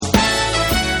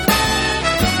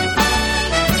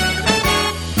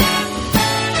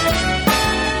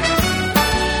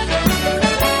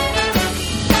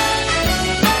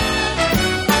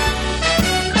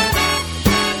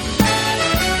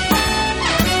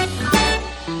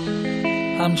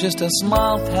I'm just a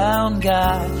small town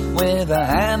guy with a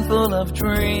handful of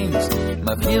dreams.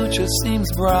 My future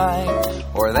seems bright,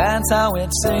 or that's how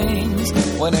it seems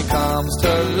when it comes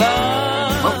to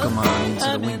love. Welcome on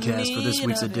to the Wingcast for this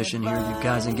week's edition here, you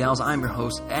guys and gals. I'm your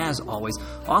host, as always,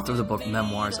 author of the book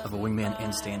Memoirs of a Wingman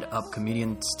and stand-up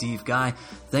comedian, Steve Guy.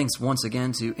 Thanks once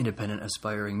again to Independent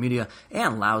Aspiring Media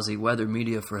and Lousy Weather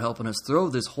Media for helping us throw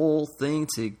this whole thing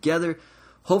together.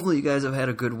 Hopefully you guys have had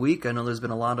a good week. I know there's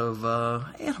been a lot of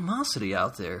animosity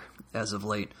out there as of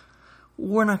late.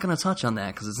 We're not going to touch on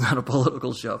that because it's not a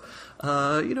political show.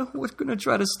 We're going to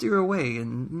try to steer away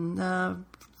and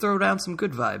throw down some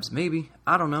good vibes. Maybe.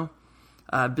 I don't know.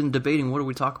 I've been debating what do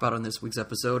we talk about on this week's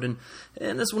episode, and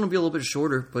this one will be a little bit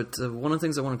shorter, but one of the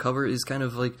things I want to cover is kind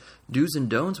of like do's and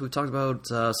don'ts. We've talked about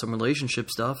some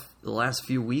relationship stuff the last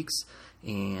few weeks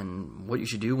and what you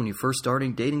should do when you're first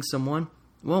starting dating someone.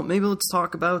 Well, maybe let's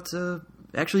talk about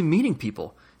actually meeting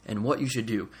people and what you should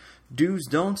do. Do's,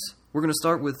 don'ts. We're going to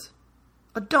start with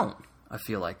a don't, I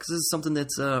feel like, because this is something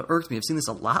that's irked me. I've seen this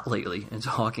a lot lately in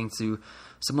talking to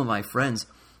some of my friends.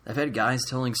 I've had guys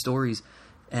telling stories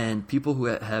and people who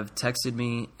have texted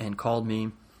me and called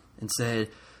me and said,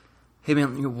 hey,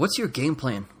 man, what's your game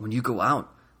plan when you go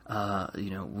out,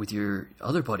 with your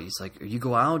other buddies? Like, you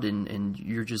go out and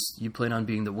you plan on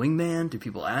being the wingman? Do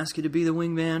people ask you to be the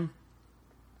wingman?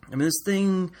 I mean,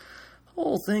 this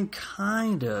whole thing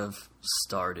kind of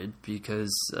started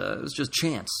because it was just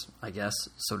chance, I guess,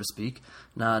 so to speak.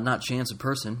 Not chance in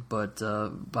person, but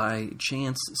by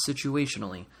chance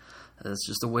situationally. That's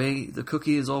just the way the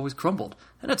cookie is always crumbled.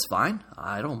 And it's fine.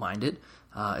 I don't mind it.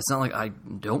 It's not like I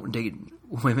don't date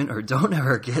women or don't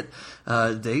ever get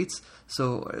dates.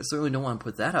 So I certainly don't want to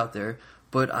put that out there.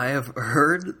 But I have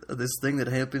heard this thing that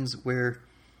happens where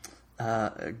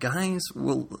guys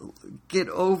will get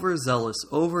overzealous,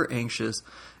 over anxious,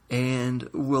 and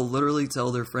will literally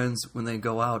tell their friends when they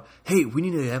go out, hey, we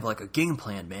need to have like a game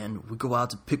plan, man. We go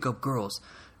out to pick up girls.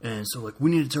 And so like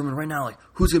we need to determine right now, like,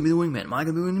 who's gonna be the wingman? Am I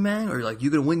gonna be the wingman? Or like you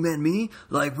gonna wingman me?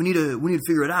 Like we need to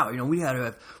figure it out. We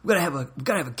gotta have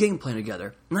a game plan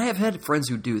together. And I have had friends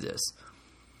who do this.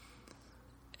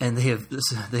 And they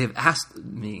have asked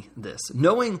me this.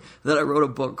 Knowing that I wrote a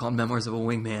book called Memoirs of a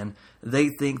Wingman, they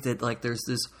think that like there's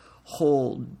this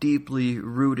whole deeply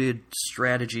rooted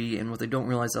strategy, and what they don't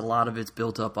realize that a lot of it's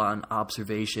built up on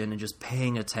observation and just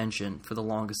paying attention for the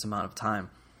longest amount of time.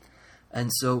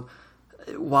 And so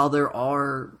while there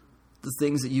are the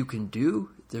things that you can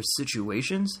do, there's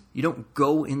situations, you don't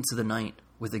go into the night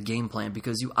with a game plan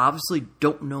because you obviously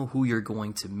don't know who you're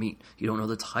going to meet. You don't know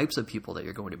the types of people that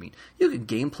you're going to meet. You can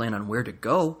game plan on where to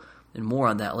go, and more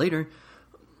on that later,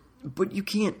 but you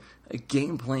can't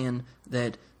game plan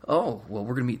that, oh, well,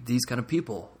 we're going to meet these kind of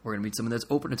people. We're going to meet someone that's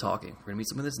open to talking. We're going to meet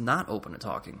someone that's not open to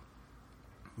talking.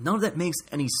 None of that makes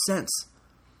any sense.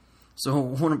 So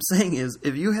what I'm saying is,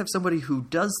 if you have somebody who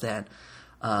does that,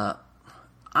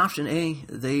 option A,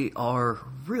 they are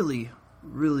really,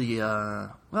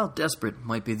 desperate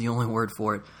might be the only word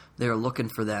for it. They're looking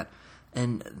for that.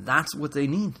 And that's what they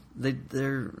need.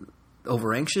 They're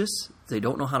over anxious. They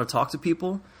don't know how to talk to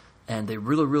people. And they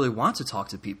really, really want to talk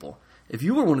to people. If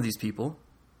you were one of these people,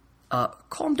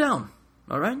 calm down.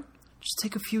 All right? Just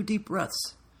take a few deep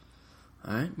breaths.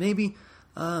 All right? Maybe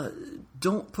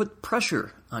don't put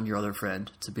pressure on your other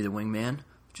friend to be the wingman.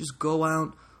 Just go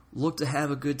out, look to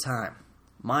have a good time.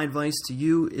 My advice to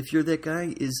you, if you're that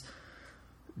guy, is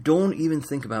don't even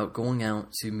think about going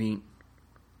out to meet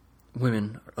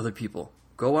women or other people.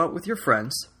 Go out with your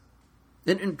friends.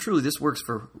 And truly, this works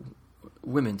for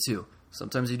women, too.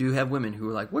 Sometimes you do have women who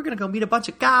are like, we're going to go meet a bunch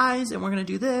of guys, and we're going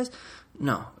to do this.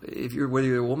 No. Whether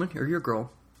you're a woman or you're a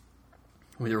girl,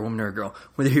 whether you're a woman or a girl,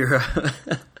 whether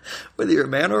you're a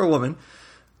man or a woman,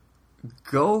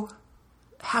 go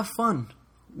have fun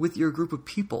with your group of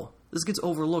people. This gets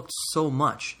overlooked so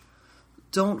much.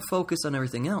 Don't focus on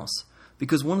everything else.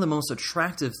 Because one of the most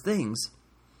attractive things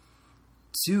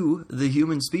to the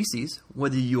human species,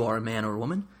 whether you are a man or a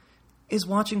woman, is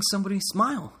watching somebody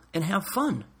smile and have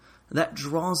fun. That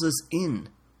draws us in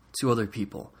to other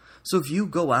people. So if you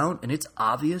go out and it's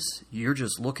obvious you're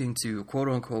just looking to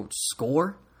quote-unquote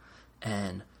score,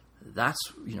 and that's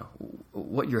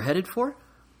what you're headed for,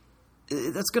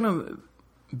 that's going to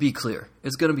be clear.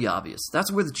 It's going to be obvious.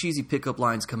 That's where the cheesy pickup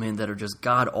lines come in that are just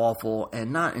god-awful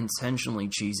and not intentionally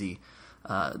cheesy.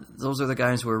 Those are the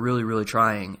guys who are really, really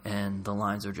trying, and the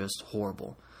lines are just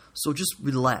horrible. So just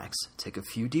relax. Take a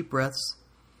few deep breaths.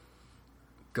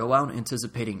 Go out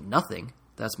anticipating nothing.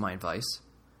 That's my advice.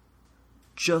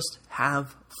 Just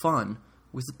have fun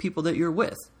with the people that you're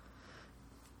with.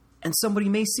 And somebody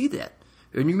may see that.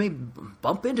 And you may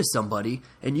bump into somebody,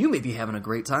 and you may be having a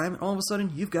great time, and all of a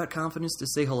sudden, you've got confidence to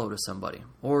say hello to somebody.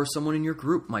 Or someone in your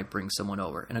group might bring someone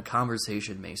over, and a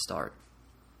conversation may start.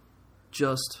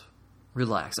 Just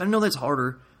relax. I know that's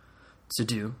harder to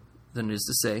do than it is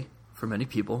to say for many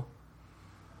people.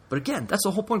 But again, that's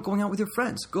the whole point of going out with your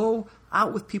friends. Go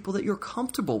out with people that you're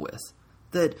comfortable with,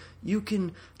 that you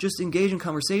can just engage in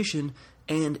conversation,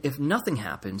 and if nothing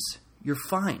happens, you're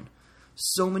fine.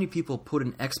 So many people put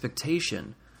an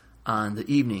expectation on the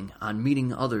evening, on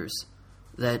meeting others,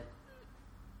 that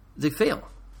they fail.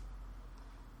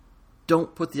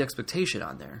 Don't put the expectation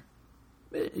on there.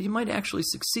 You might actually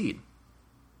succeed.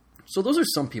 So those are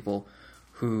some people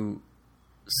who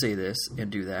say this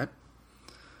and do that.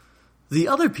 The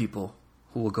other people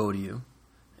who will go to you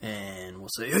and will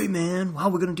say, hey man, how are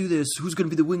we going to do this? Who's going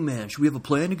to be the wingman? Should we have a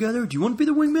plan together? Do you want to be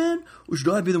the wingman? Or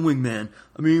should I be the wingman?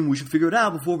 I mean, we should figure it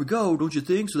out before we go, don't you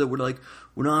think? So that we're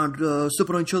not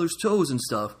stepping on each other's toes and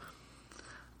stuff.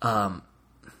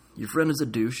 Your friend is a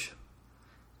douche.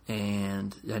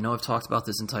 And I know I've talked about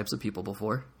this in types of people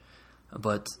before.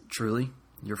 But truly,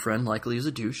 your friend likely is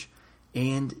a douche.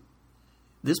 And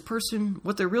this person,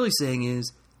 what they're really saying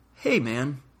is, hey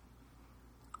man,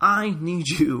 I need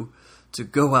you to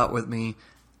go out with me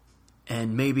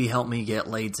and maybe help me get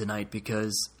laid tonight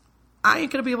because I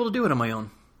ain't going to be able to do it on my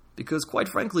own. Because quite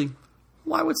frankly,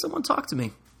 why would someone talk to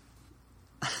me?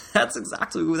 That's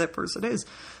exactly who that person is.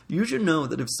 You should know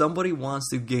that if somebody wants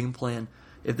to game plan,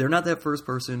 if they're not that first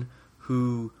person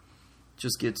who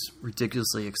just gets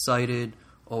ridiculously excited,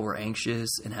 over anxious,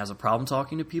 and has a problem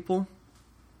talking to people,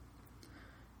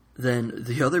 then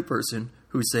the other person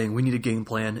who's saying we need a game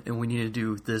plan and we need to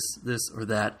do this, or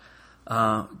that,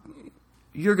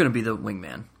 you're going to be the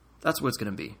wingman. That's what it's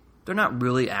going to be. They're not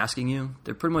really asking you.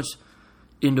 They're pretty much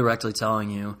indirectly telling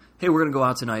you, hey, we're going to go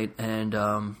out tonight and,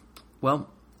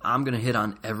 I'm going to hit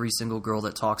on every single girl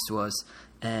that talks to us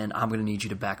and I'm going to need you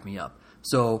to back me up.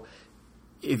 So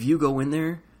if you go in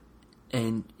there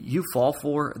and you fall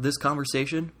for this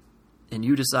conversation and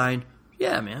you decide,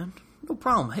 yeah, man, no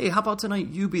problem. Hey, how about tonight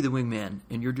you be the wingman?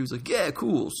 And your dude's like, yeah,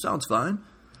 cool, sounds fine.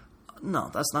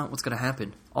 No, that's not what's going to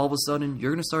happen. All of a sudden,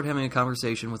 you're going to start having a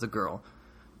conversation with a girl.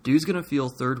 Dude's going to feel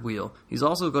third wheel. He's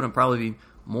also going to probably be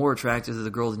more attracted to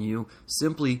the girl than you,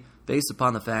 simply based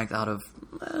upon the fact out of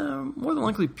more than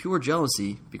likely pure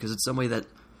jealousy, because it's somebody that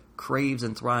craves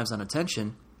and thrives on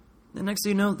attention. And next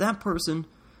thing you know, that person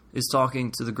is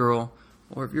talking to the girl,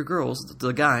 or if your girl's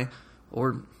the guy,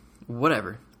 or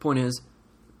whatever. The point is,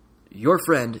 your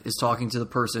friend is talking to the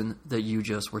person that you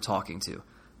just were talking to.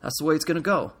 That's the way it's going to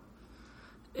go.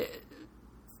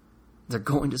 They're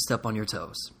going to step on your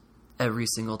toes every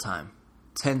single time.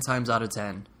 10 times out of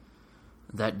 10.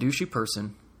 That douchey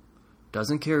person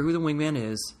doesn't care who the wingman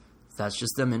is. That's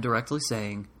just them indirectly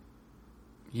saying,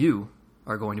 you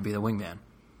are going to be the wingman.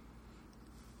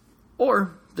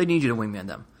 Or they need you to wingman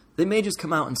them. They may just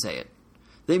come out and say it.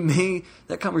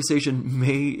 That conversation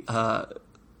may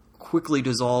quickly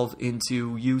dissolve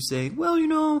into you saying,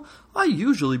 well, I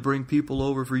usually bring people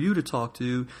over for you to talk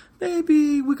to.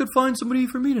 Maybe we could find somebody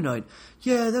for me tonight.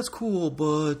 Yeah, that's cool,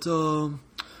 but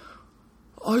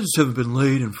I just haven't been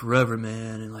laid in forever,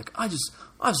 man. And I just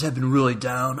have been really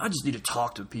down. I just need to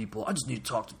talk to people. I just need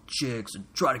to talk to chicks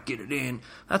and try to get it in.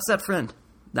 That's that friend.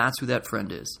 That's who that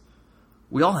friend is.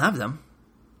 We all have them.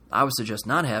 I would suggest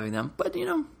not having them, but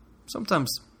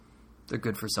sometimes they're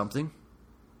good for something.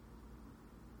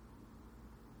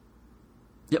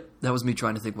 Yep, that was me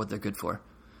trying to think what they're good for.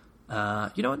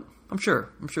 You know what? I'm sure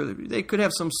they could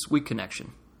have some sweet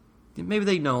connection. Maybe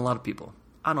they know a lot of people.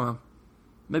 I don't know.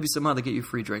 Maybe somehow they get you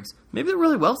free drinks. Maybe they're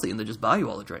really wealthy and they just buy you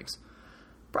all the drinks.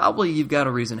 Probably you've got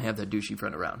a reason to have that douchey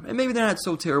friend around. And maybe they're not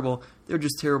so terrible. They're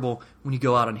just terrible when you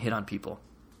go out and hit on people.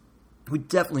 We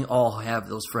definitely all have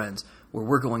those friends where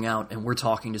we're going out and we're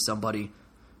talking to somebody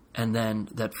and then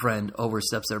that friend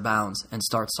oversteps their bounds and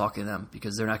starts talking to them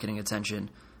because they're not getting attention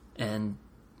and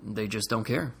they just don't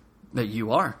care that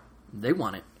you are. They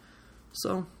want it.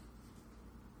 So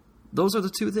those are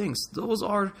the two things. Those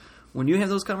are, when you have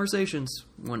those conversations,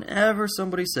 whenever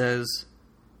somebody says,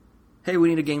 hey, we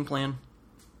need a game plan,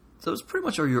 those pretty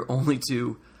much are your only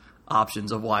two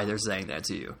options of why they're saying that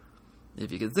to you.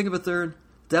 If you can think of a third,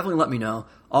 definitely let me know.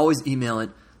 Always email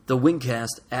it,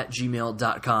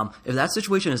 thewingcast@gmail.com. If that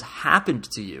situation has happened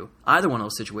to you, either one of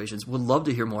those situations, would love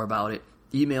to hear more about it.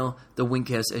 Email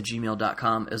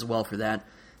thewingcast@gmail.com as well for that.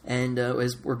 And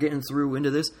as we're getting through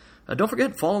into this, don't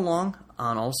forget, follow along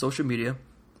on all social media,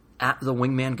 at The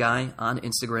Wingman Guy on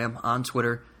Instagram, on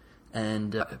Twitter,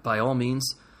 and by all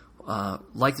means,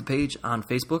 like the page on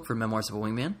Facebook for Memoirs of a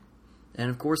Wingman. And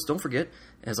of course, don't forget,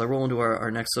 as I roll into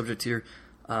our next subject here,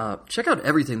 check out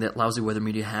everything that Lousy Weather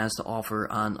Media has to offer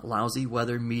on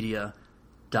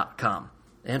lousyweathermedia.com.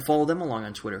 And follow them along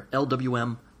on Twitter,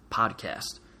 LWM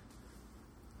Podcast.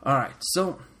 All right,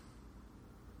 so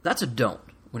that's a don't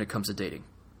when it comes to dating.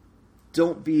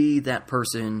 Don't be that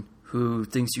person who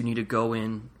thinks you need to go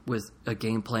in with a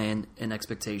game plan and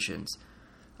expectations.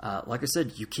 Like I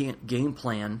said, you can't game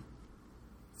plan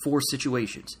for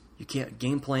situations. You can't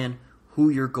game plan who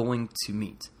you're going to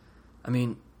meet. I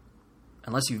mean,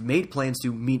 unless you've made plans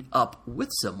to meet up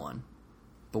with someone,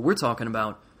 but we're talking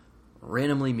about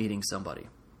randomly meeting somebody.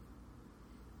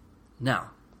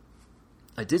 Now,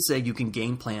 I did say you can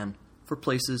game plan for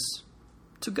places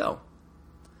to go.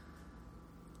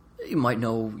 You might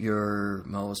know your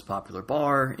most popular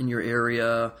bar in your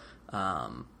area.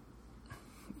 A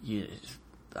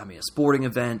sporting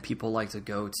event people like to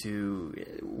go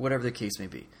to, whatever the case may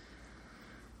be.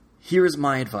 Here is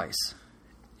my advice,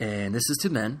 and this is to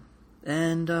men,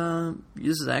 and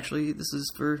this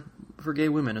is for gay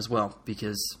women as well,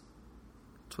 because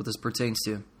that's what this pertains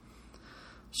to.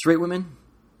 Straight women,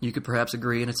 you could perhaps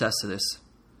agree and attest to this.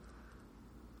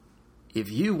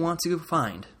 If you want to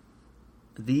find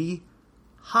the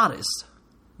hottest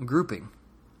grouping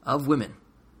of women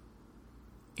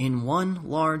in one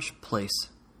large place,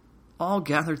 all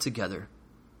gathered together,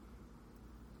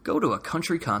 go to a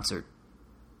country concert.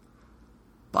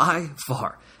 By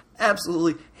far.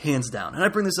 Absolutely, hands down. And I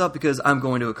bring this up because I'm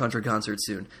going to a country concert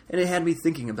soon. And it had me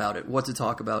thinking about it, what to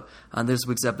talk about on this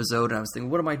week's episode. And I was thinking,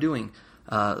 what am I doing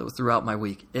throughout my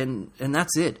week? And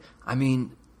that's it. I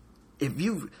mean, if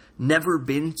you've never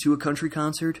been to a country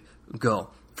concert, go.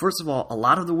 First of all, a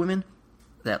lot of the women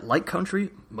that like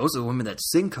country, most of the women that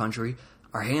sing country,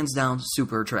 are hands down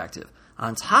super attractive.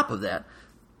 On top of that,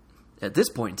 at this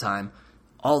point in time,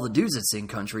 all the dudes that sing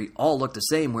country all look the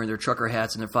same, wearing their trucker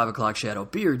hats and their 5 o'clock shadow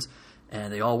beards,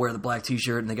 and they all wear the black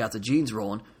t-shirt and they got the jeans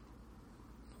rolling.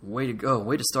 Way to go.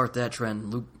 Way to start that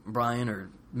trend, Luke Bryan, or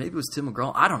maybe it was Tim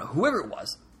McGraw. I don't know. Whoever it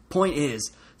was. Point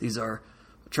is, these are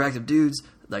attractive dudes.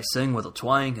 They sing with a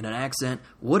twang and an accent.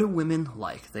 What do women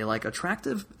like? They like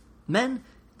attractive men.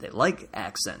 They like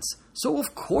accents. So,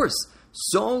 of course,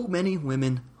 so many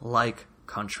women like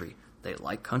country. They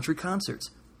like country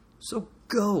concerts. So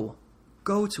go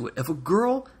to it. If a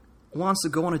girl wants to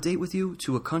go on a date with you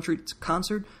to a country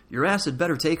concert, your ass had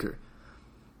better take her.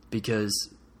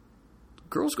 Because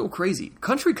girls go crazy.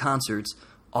 Country concerts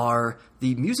are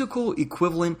the musical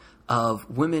equivalent of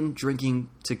women drinking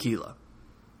tequila.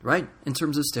 Right? In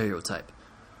terms of stereotype.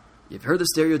 You've heard the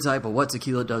stereotype of what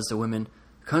tequila does to women.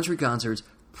 Country concerts,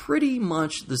 pretty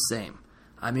much the same.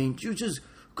 I mean, you just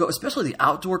go, especially the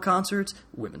outdoor concerts,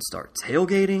 women start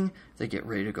tailgating, they get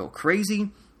ready to go crazy.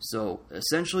 So,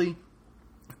 essentially,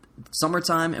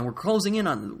 summertime, and we're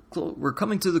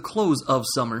coming to the close of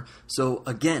summer. So,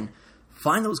 again,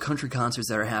 find those country concerts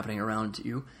that are happening around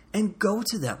you and go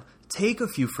to them. Take a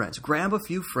few friends, grab a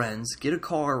few friends, get a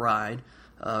car ride,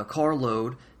 car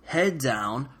load, head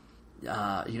down.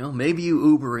 Maybe you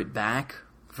Uber it back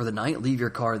for the night, leave your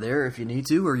car there if you need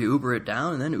to, or you Uber it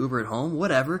down and then Uber it home,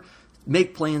 whatever.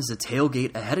 Make plans to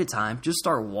tailgate ahead of time. Just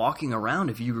start walking around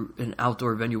if you're in an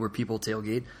outdoor venue where people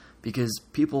tailgate, because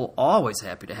people are always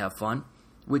happy to have fun.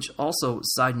 Which also,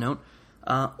 side note,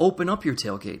 open up your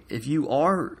tailgate. If you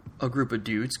are a group of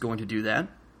dudes going to do that,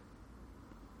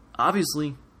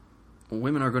 obviously,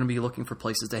 women are going to be looking for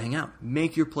places to hang out.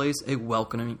 Make your place a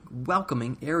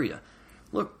welcoming area.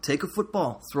 Look, take a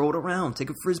football, throw it around. Take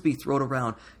a Frisbee, throw it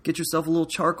around. Get yourself a little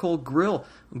charcoal grill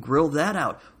that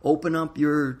out. Open up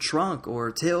your trunk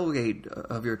or tailgate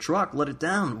of your truck, let it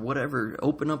down, whatever.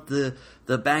 Open up the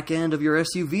back end of your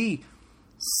SUV.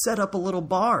 Set up a little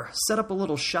bar, set up a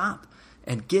little shop,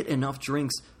 and get enough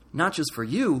drinks, not just for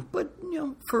you, but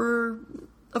for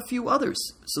a few others,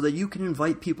 so that you can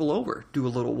invite people over. Do a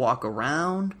little walk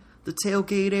around the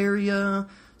tailgate area.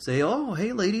 Say, oh,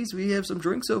 hey, ladies, we have some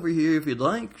drinks over here if you'd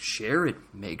like. Share it.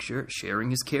 Make sure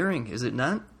sharing is caring, is it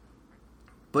not?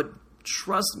 But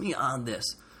trust me on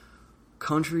this.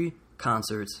 Country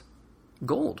concerts,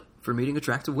 gold for meeting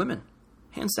attractive women.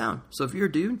 Hands down. So if you're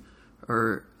a dude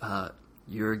or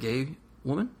you're a gay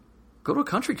woman, go to a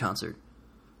country concert.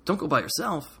 Don't go by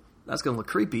yourself. That's going to look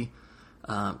creepy.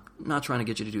 Not trying to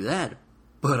get you to do that,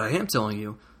 but I am telling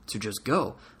you to just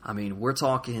go. I mean, we're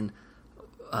talking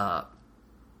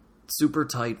super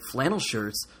tight flannel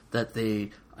shirts that they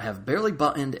have barely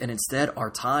buttoned and instead are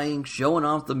tying, showing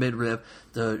off the midriff,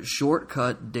 the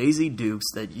short-cut Daisy Dukes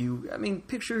that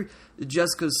picture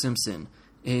Jessica Simpson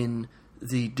in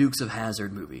the Dukes of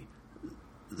Hazzard movie.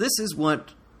 This is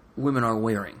what women are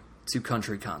wearing to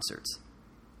country concerts.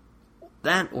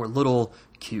 That or little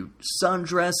cute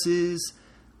sundresses.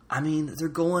 I mean, they're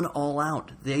going all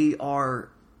out. They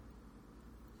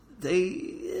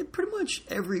pretty much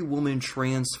every woman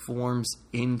transforms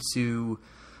into,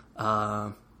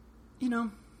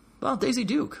 Daisy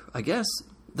Duke, I guess.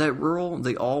 They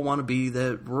all want to be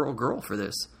that rural girl for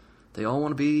this. They all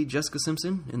want to be Jessica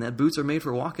Simpson in that Boots Are Made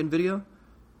for Walking video.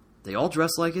 They all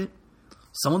dress like it.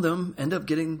 Some of them end up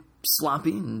getting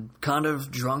sloppy and kind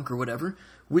of drunk or whatever,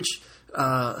 which,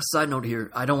 side note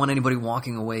here, I don't want anybody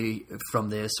walking away from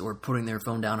this or putting their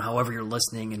phone down however you're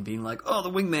listening and being like, oh, the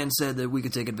wingman said that we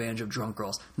could take advantage of drunk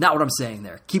girls. Not what I'm saying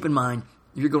there. Keep in mind,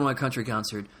 if you're going to a country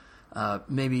concert,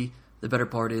 maybe the better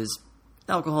part is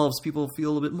alcohol helps people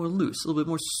feel a little bit more loose, a little bit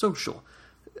more social.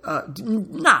 Do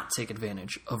not take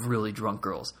advantage of really drunk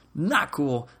girls. Not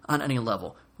cool on any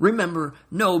level. Remember,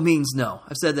 no means no.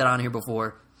 I've said that on here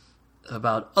before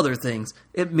about other things.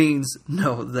 It means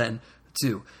no then,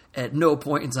 too. At no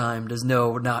point in time does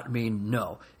no not mean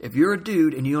no. If you're a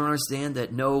dude and you don't understand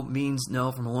that no means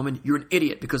no from a woman, you're an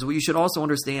idiot. Because what you should also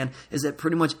understand is that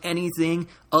pretty much anything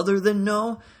other than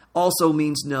no also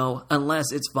means no,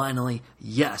 unless it's finally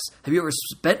yes. Have you ever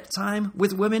spent time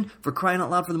with women? For crying out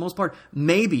loud, for the most part,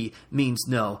 maybe means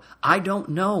no. I don't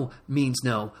know means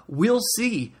no. We'll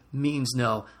see means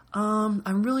no.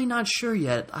 I'm really not sure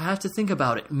yet. I have to think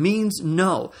about it. Means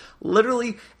no.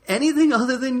 Literally anything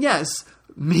other than yes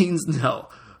means no.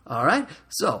 All right?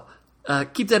 So,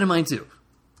 keep that in mind too.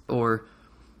 Or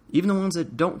even the ones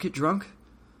that don't get drunk,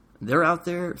 they're out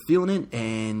there feeling it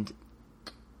and,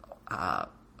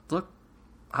 look,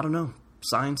 I don't know.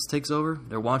 Science takes over.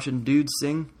 They're watching dudes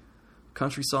sing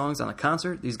country songs on a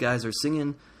concert. These guys are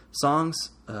singing songs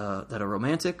that are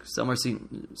romantic. Some are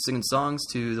singing songs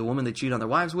to the woman they cheat on their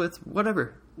wives with.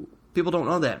 Whatever. People don't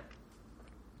know that.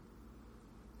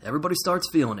 Everybody starts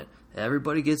feeling it.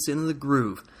 Everybody gets into the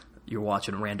groove. You're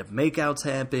watching random makeouts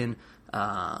happen.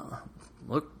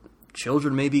 Look,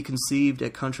 children may be conceived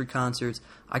at country concerts.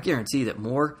 I guarantee that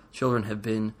more children have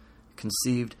been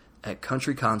conceived at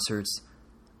country concerts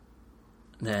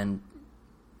than,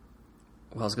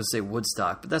 well, I was going to say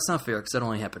Woodstock, but that's not fair because that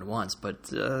only happened once, but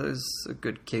there's a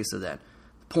good case of that.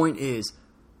 The point is,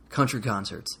 country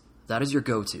concerts. That is your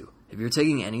go-to. If you're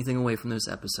taking anything away from this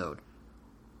episode,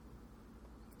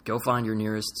 go find your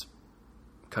nearest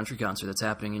country concert that's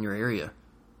happening in your area.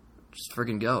 Just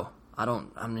friggin' go. I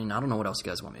don't know what else you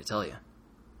guys want me to tell you.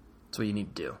 That's what you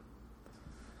need to do.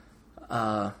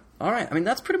 Alright,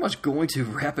 that's pretty much going to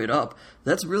wrap it up.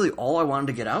 That's really all I wanted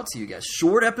to get out to you guys.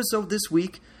 Short episode this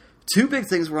week. 2 big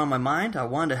things were on my mind I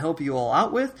wanted to help you all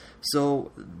out with.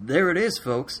 So, there it is,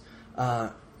 folks.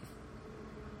 Don't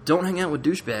hang out with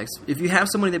douchebags. If you have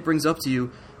somebody that brings up to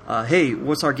you, hey,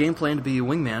 what's our game plan to be a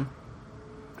wingman?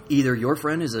 Either your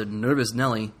friend is a nervous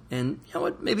Nelly, and you know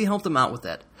what, maybe help them out with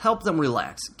that. Help them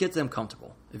relax. Get them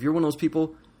comfortable. If you're one of those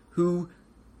people who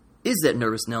is that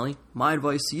nervous Nelly, my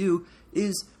advice to you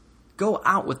is go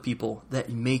out with people that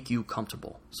make you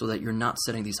comfortable so that you're not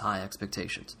setting these high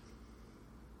expectations.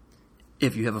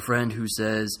 If you have a friend who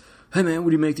says, hey man,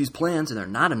 would you make these plans? And they're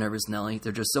not a nervous Nelly,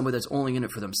 they're just somebody that's only in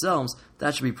it for themselves,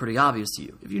 that should be pretty obvious to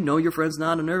you. If you know your friend's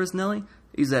not a nervous Nelly,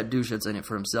 he's that douche that's in it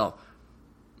for himself.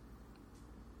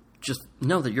 Just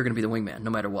know that you're going to be the wingman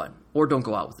no matter what. Or don't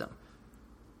go out with them.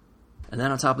 And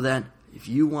then on top of that, if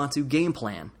you want to game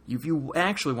plan, if you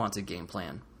actually want to game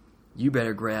plan, you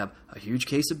better grab a huge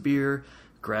case of beer,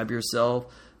 grab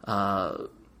yourself,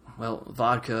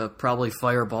 vodka, probably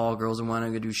Fireball, girls are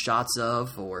wanting to do shots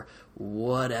of, or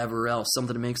whatever else,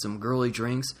 something to make some girly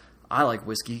drinks. I like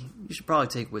whiskey. You should probably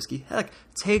take whiskey. Heck,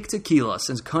 take tequila,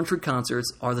 since country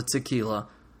concerts are the tequila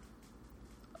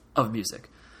of music.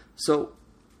 So,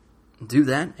 do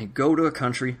that and go to a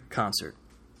country concert.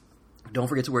 Don't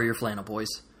forget to wear your flannel, boys.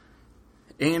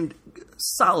 And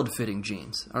solid fitting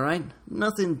jeans, alright?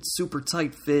 Nothing super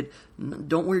tight fit.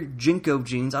 Don't wear Jinko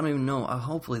jeans. I don't even know.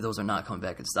 Hopefully those are not coming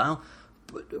back in style.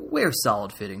 But wear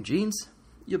solid fitting jeans.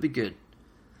 You'll be good.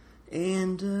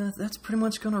 And that's pretty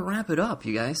much going to wrap it up,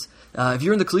 you guys. If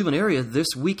you're in the Cleveland area this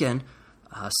weekend,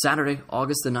 Saturday,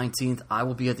 August the 19th, I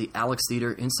will be at the Alex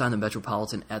Theater inside the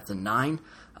Metropolitan at the 9.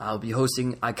 I'll be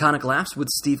hosting Iconic Laughs with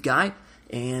Steve Guy.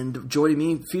 And joining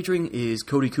me featuring is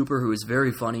Cody Cooper, who is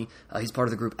very funny. He's part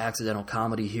of the group Accidental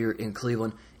Comedy here in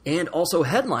Cleveland. And also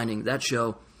headlining that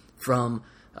show from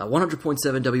 100.7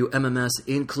 WMMS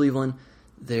in Cleveland.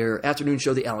 Their afternoon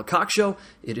show, The Alan Cox Show.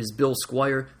 It is Bill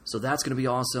Squire, so that's going to be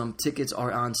awesome. Tickets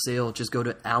are on sale. Just go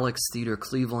to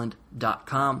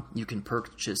alextheatercleveland.com. You can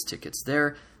purchase tickets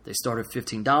there. They start at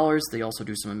 $15. They also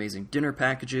do some amazing dinner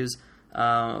packages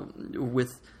with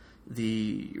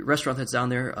the restaurant that's down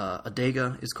there.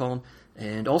 Adega is called.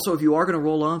 And also, if you are going to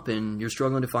roll up and you're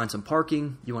struggling to find some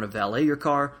parking, you want to valet your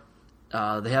car,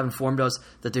 they have informed us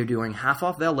that they're doing half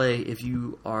off valet if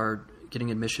you are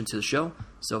getting admission to the show.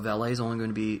 So valet is only going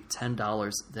to be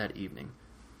 $10 that evening.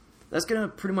 That's going to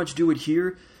pretty much do it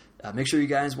here. Make sure you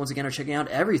guys, once again, are checking out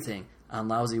everything on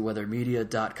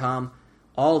lousyweathermedia.com.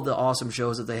 All of the awesome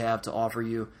shows that they have to offer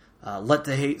you. Let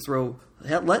the hate flow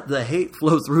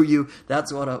through you.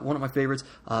 That's one of my favorites.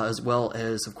 As well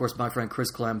as, of course, my friend Chris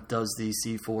Clem does the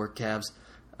C4 Cavs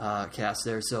cast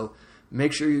there. So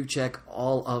make sure you check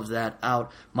all of that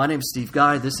out. My name's Steve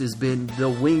Guy. This has been the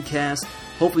Wingcast.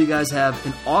 Hopefully you guys have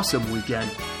an awesome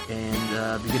weekend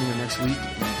and beginning of next week.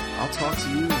 And I'll talk to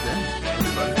you then,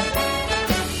 everybody.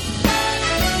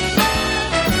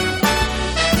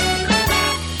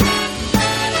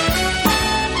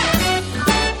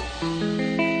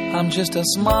 I'm just a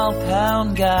small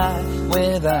town guy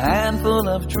with a handful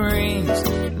of dreams.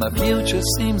 My future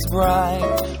seems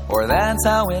bright, or that's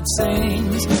how it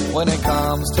seems. When it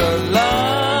comes to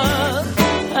love,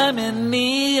 I'm in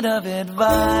need of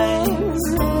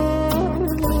advice.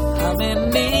 I'm in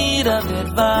need of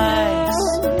advice.